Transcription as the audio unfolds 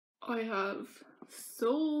I have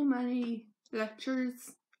so many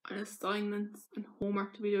lectures and assignments and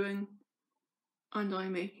homework to be doing, and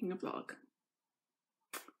I'm making a vlog.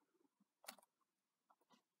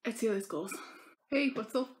 Let's see how this goes. Hey,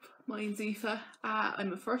 what's up? My name's Aoife.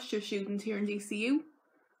 I'm a first year student here in DCU. You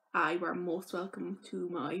are most welcome to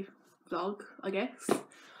my vlog, I guess.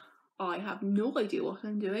 I have no idea what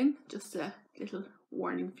I'm doing, just a little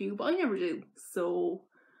warning for you, but I never do, so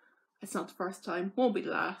it's not the first time, won't be the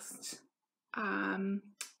last.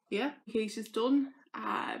 Yeah, the case is done,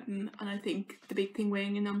 and I think the big thing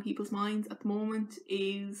weighing in on people's minds at the moment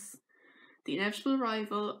is the inevitable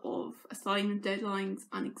arrival of assignment deadlines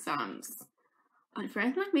and exams. And for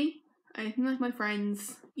anything like me, anything like my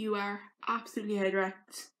friends, you are absolutely head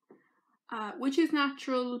wrecked, which is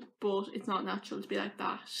natural, but it's not natural to be like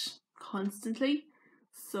that constantly.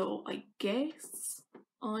 So I guess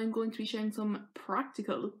I'm going to be sharing some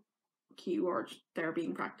practical, keyword there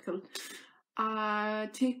being practical,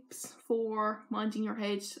 tips for minding your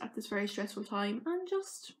head at this very stressful time, and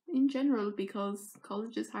just in general because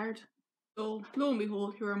college is hard. So lo and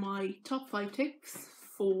behold, here are my top 5 tips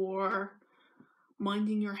for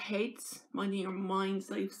minding your head, minding your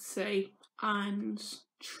minds, I say, and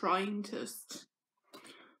trying to just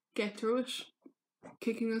get through it.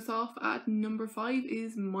 Kicking us off at number 5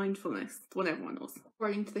 is mindfulness, the one everyone knows.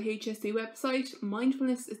 According to the HSC website,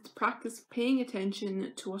 mindfulness is the practice of paying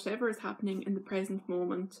attention to whatever is happening in the present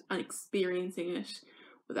moment and experiencing it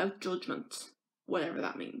without judgment, whatever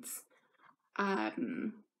that means.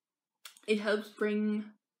 It helps bring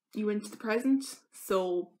you into the present,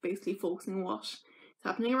 so basically focusing on what is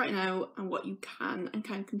happening right now and what you can and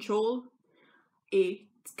can't control. It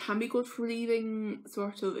can be good for relieving,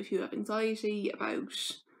 sort of, if you have anxiety about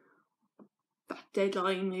that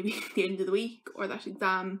deadline, maybe at the end of the week, or that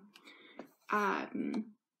exam.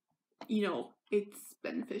 You know, it's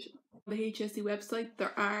beneficial. On the HSC website,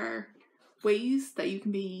 there are ways that you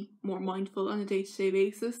can be more mindful on a day-to-day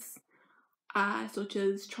basis, such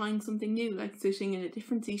as trying something new, like sitting in a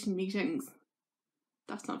different seat in meetings.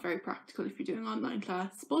 That's not very practical if you're doing online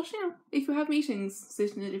class, but you know, if you have meetings,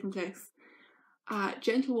 sit in a different place.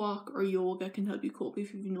 Gentle walk or yoga can help you cope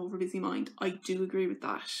if you have an overbusy mind. I do agree with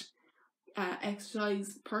that.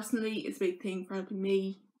 Exercise personally is a big thing for helping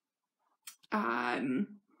me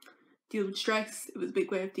deal with stress. It was a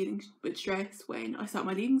big way of dealing with stress when I sat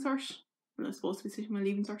my leaving cert, when I was supposed to be sitting my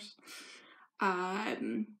leaving cert.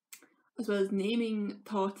 As well as naming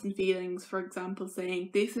thoughts and feelings, for example, saying,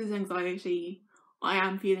 this is anxiety, I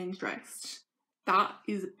am feeling stressed. That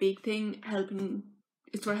is a big thing,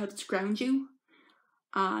 it sort of helps ground you.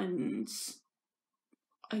 And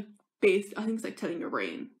I think it's like telling your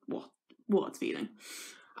brain what it's feeling.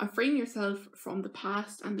 And freeing yourself from the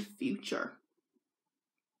past and the future.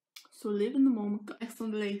 So live in the moment. Next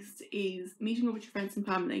on the list is meeting up with your friends and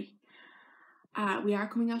family. We are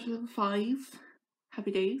coming out of level 5.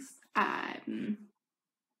 Happy days.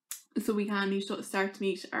 So we can start to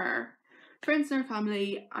meet our friends and our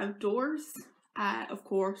family outdoors. Of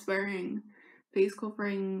course, wearing face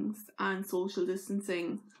coverings and social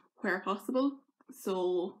distancing where possible.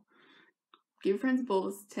 So give your friends a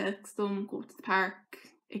buzz, text them, go to the park.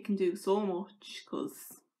 It can do so much because,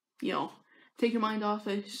 you know, take your mind off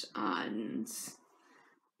it, and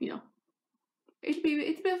you know, it's a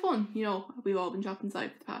bit of fun. You know, we've all been trapped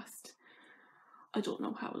inside for the past, I don't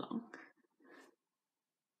know how long.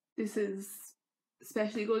 This is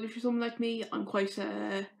especially good if you're someone like me. I'm quite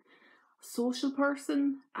a social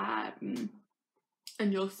person,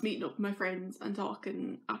 and just meeting up with my friends and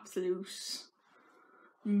talking absolute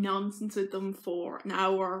nonsense with them for an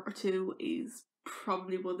hour or two is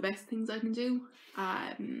probably one of the best things I can do.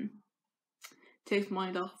 Take my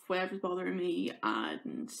mind off whatever's bothering me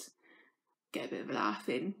and get a bit of a laugh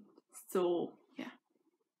in. So yeah.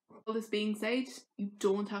 All this being said, you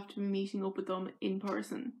don't have to be meeting up with them in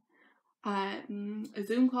person. A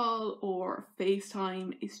Zoom call or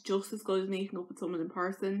FaceTime is just as good as meeting up with someone in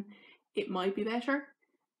person. It might be better.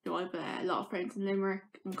 You know, I have a lot of friends in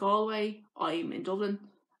Limerick and Galway. I'm in Dublin,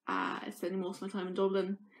 spending most of my time in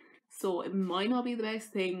Dublin. So it might not be the best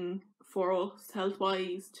thing for us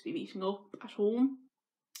health-wise to be meeting up at home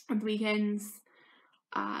on the weekends.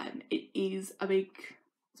 It is a big,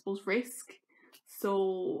 I suppose, risk.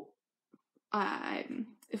 So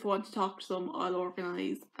if I want to talk to them, I'll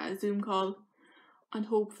organise a Zoom call, and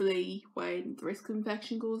hopefully when the risk of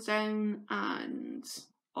infection goes down and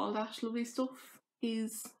all that lovely stuff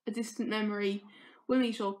is a distant memory, we'll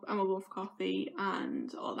meet up and we'll go for coffee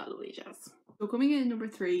and all that lovely jazz. So coming in number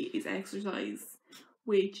 3 is exercise,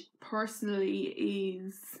 which personally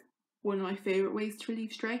is one of my favourite ways to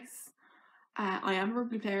relieve stress. I am a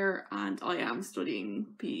rugby player and I am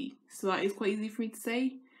studying PE, so that is quite easy for me to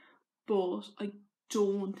say, but I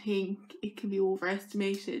don't think it can be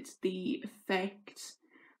overestimated the effect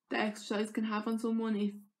that exercise can have on someone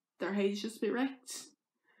if their head is just a bit wrecked.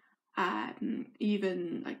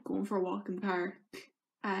 Even like going for a walk in the park,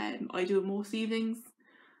 I do it most evenings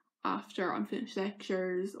after I'm finished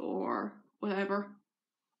lectures or whatever.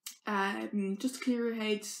 Just to clear your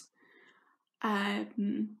head.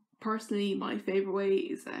 Personally, my favourite way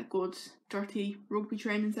is a good dirty rugby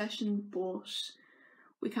training session, but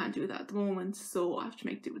we can't do that at the moment, so I have to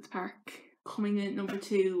make do with the park. Coming in at number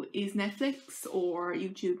 2 is Netflix or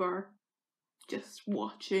YouTube, or just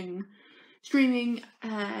watching, streaming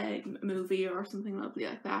a movie or something lovely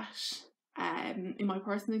like that. In my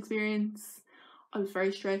personal experience, I was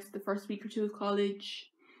very stressed the first week or two of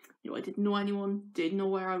college. I didn't know anyone, didn't know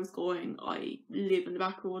where I was going. I live in the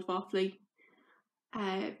back road of Offaly.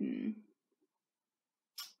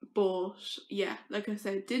 But yeah, like I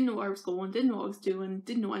said, didn't know where I was going, didn't know what I was doing,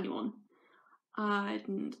 didn't know anyone.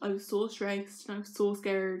 And I was so stressed and I was so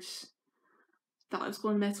scared that I was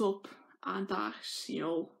going to mess up and that,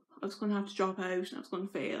 I was going to have to drop out and I was going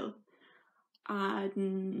to fail.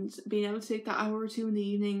 And being able to take that hour or two in the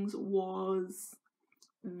evenings was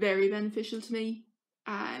very beneficial to me.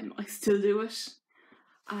 I still do it.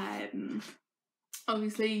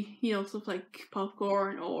 Obviously, stuff like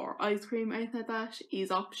popcorn or ice cream or anything like that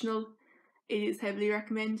is optional. It is heavily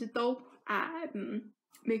recommended though.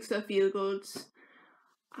 Makes it feel good.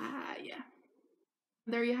 Yeah.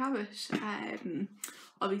 There you have it.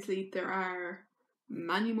 Obviously there are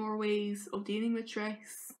many more ways of dealing with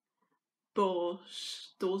stress, but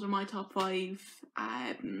those are my top 5.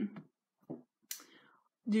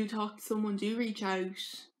 Do talk to someone, do reach out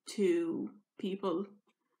to people,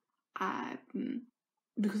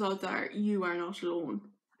 because odds are you are not alone.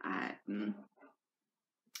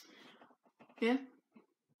 Yeah,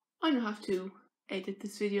 I don't have to edit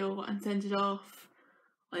this video and send it off.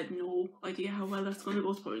 I have no idea how well that's going to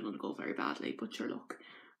go. It's probably going to go very badly, but sure luck.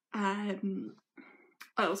 I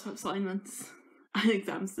also have assignments and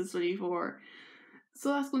exams to study for, so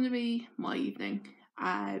that's going to be my evening.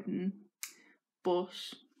 But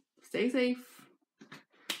stay safe,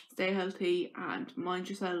 stay healthy, and mind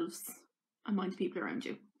yourselves and mind the people around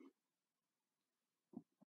you.